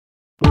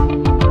Well,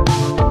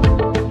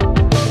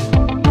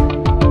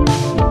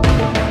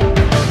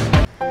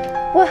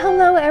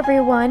 hello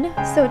everyone!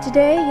 So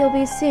today you'll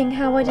be seeing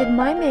how I did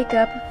my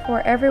makeup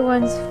for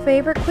everyone's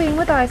favorite queen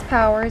with ice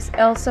powers,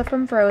 Elsa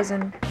from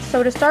Frozen.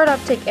 So to start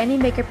off, take any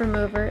makeup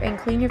remover and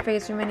clean your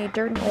face from any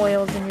dirt and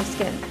oils in your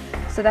skin,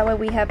 so that way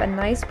we have a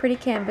nice pretty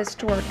canvas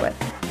to work with.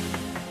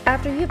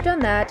 After you've done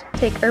that,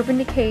 take Urban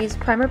Decay's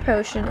Primer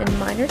Potion in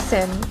Minor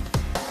Sin,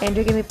 and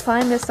you're going to be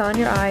applying this on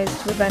your eyes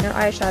to prevent your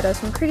eyeshadows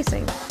from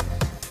creasing.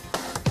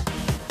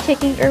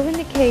 Taking Urban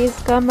Decay's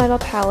Gunmetal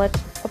Palette,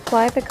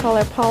 apply the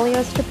color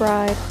Polyester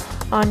Bride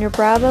on your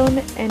brow bone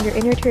and your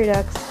inner tear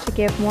ducts to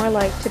give more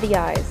light to the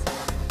eyes.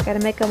 Gotta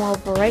make them all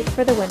bright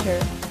for the winter.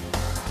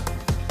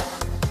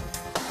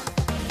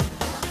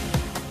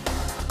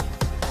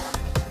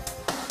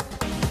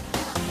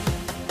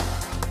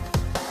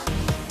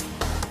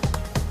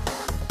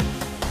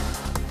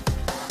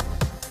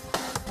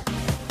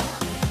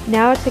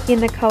 Now taking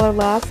the color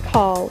Last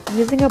Call,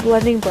 using a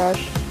blending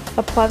brush,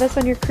 apply this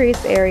on your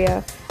crease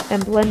area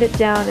and blend it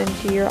down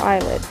into your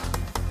eyelid.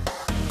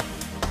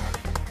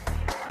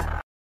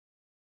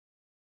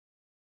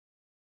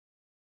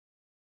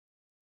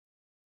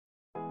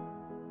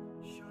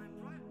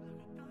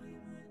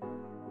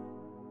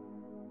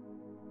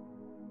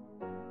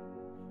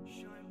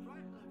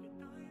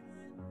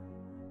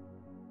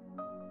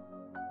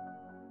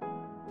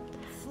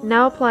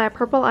 Now apply a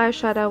purple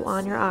eyeshadow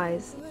on your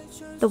eyes.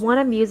 The one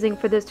I'm using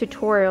for this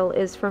tutorial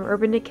is from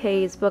Urban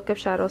Decay's Book of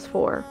Shadows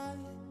 4.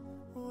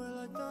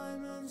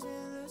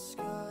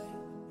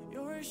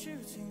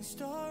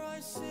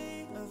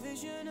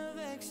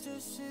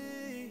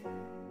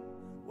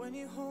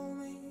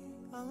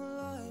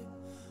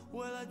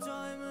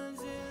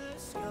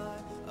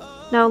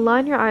 Now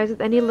line your eyes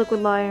with any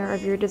liquid liner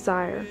of your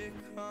desire.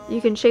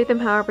 You can shape them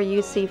however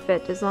you see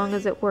fit, as long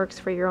as it works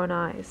for your own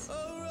eyes.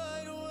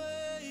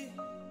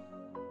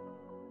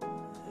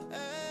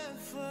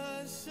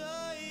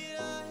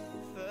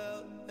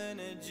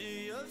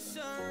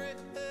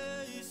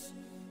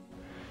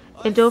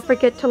 And don't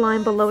forget to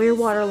line below your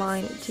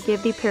waterline to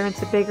give the appearance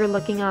of bigger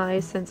looking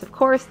eyes, since of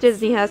course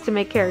Disney has to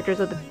make characters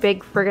with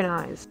big friggin'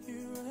 eyes.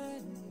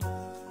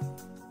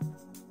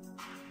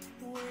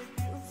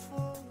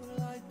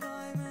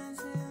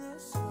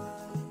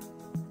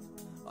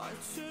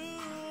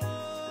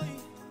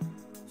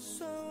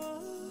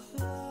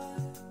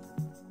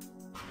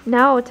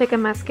 Now I'll take a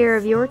mascara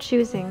of your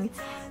choosing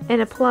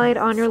and apply it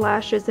on your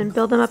lashes and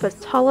build them up as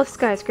tall as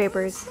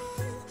skyscrapers.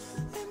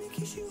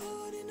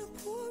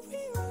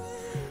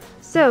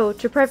 So,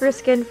 to prep your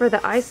skin for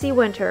the icy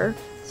winter,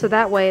 so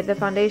that way the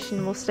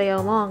foundation will stay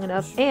on long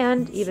enough,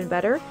 and, even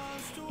better,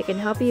 it can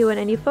help you in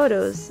any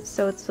photos,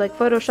 so it's like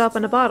Photoshop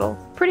in a bottle.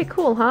 Pretty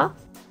cool, huh?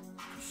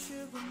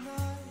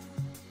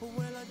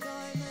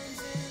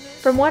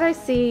 From what I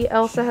see,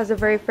 Elsa has a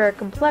very fair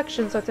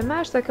complexion, so to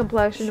match that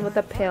complexion with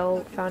a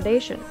pale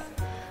foundation.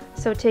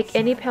 So take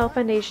any pale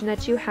foundation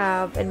that you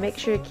have and make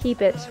sure to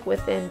keep it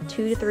within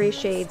 2 to 3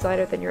 shades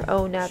lighter than your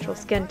own natural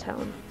skin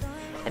tone.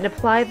 And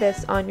apply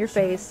this on your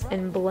face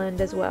and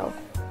blend as well.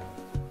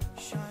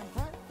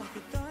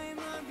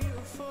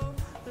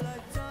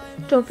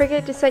 Don't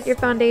forget to set your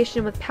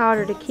foundation with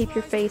powder to keep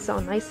your face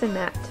all nice and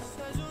matte.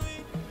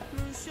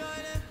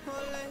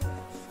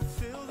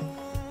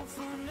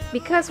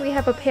 Because we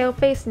have a pale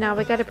face now,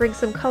 we gotta bring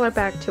some color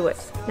back to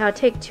it. Now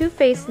take Too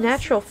Faced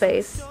Natural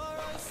Face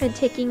and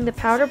taking the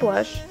powder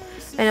blush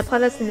and apply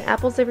this in the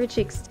apples of your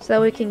cheeks so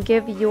that we can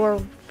give your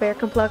fair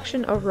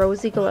complexion a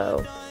rosy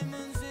glow.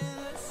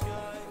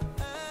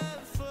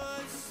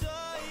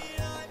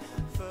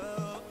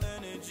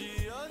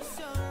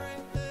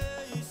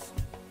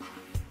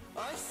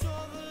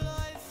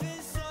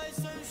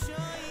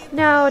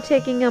 Now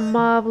taking a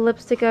mauve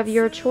lipstick of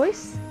your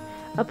choice,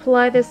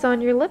 apply this on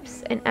your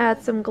lips and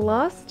add some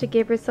gloss to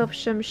give yourself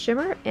some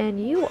shimmer,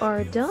 and you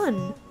are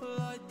done.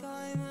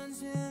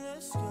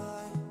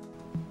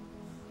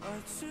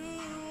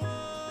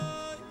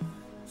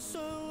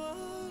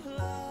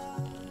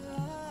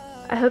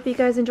 I hope you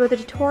guys enjoyed the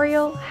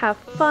tutorial. Have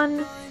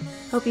fun.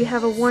 Hope you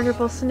have a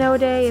wonderful snow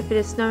day if it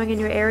is snowing in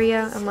your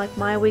area, unlike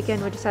my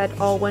weekend, we just had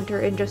all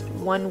winter in just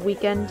one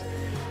weekend.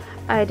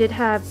 I did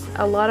have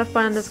a lot of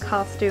fun in this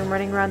costume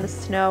running around the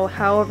snow.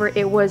 However,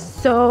 it was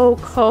so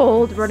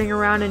cold running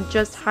around in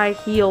just high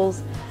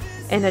heels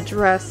and a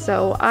dress,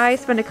 so I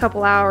spent a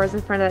couple hours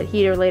in front of that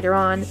heater later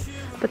on.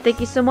 But thank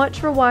you so much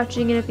for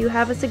watching, and if you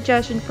have a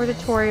suggestion for a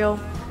tutorial,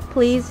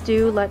 please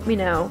do let me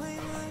know.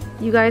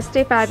 You guys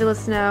stay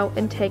fabulous now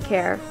and take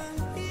care.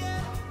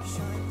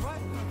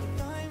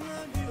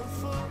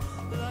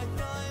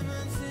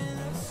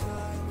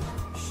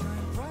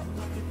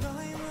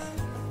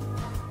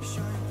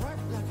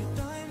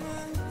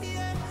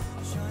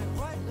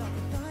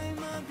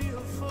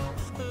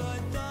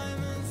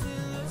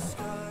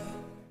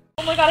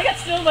 Oh my god, I got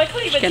snow in my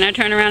cleavage. Can I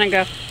turn around and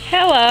go,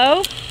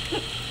 hello?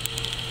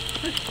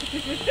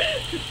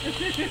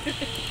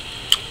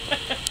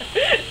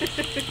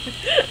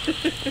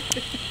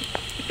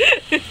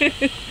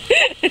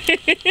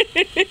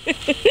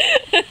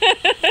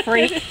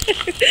 freak.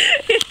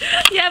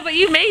 Yeah, but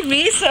you made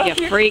me, so. You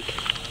freak.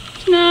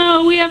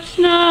 Snow, we have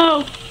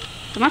snow.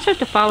 Am I supposed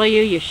to follow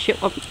you? You shit.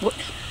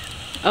 Whoops.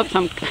 Oops,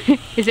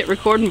 is it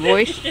recording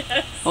voice?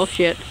 Yes. Oh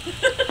shit.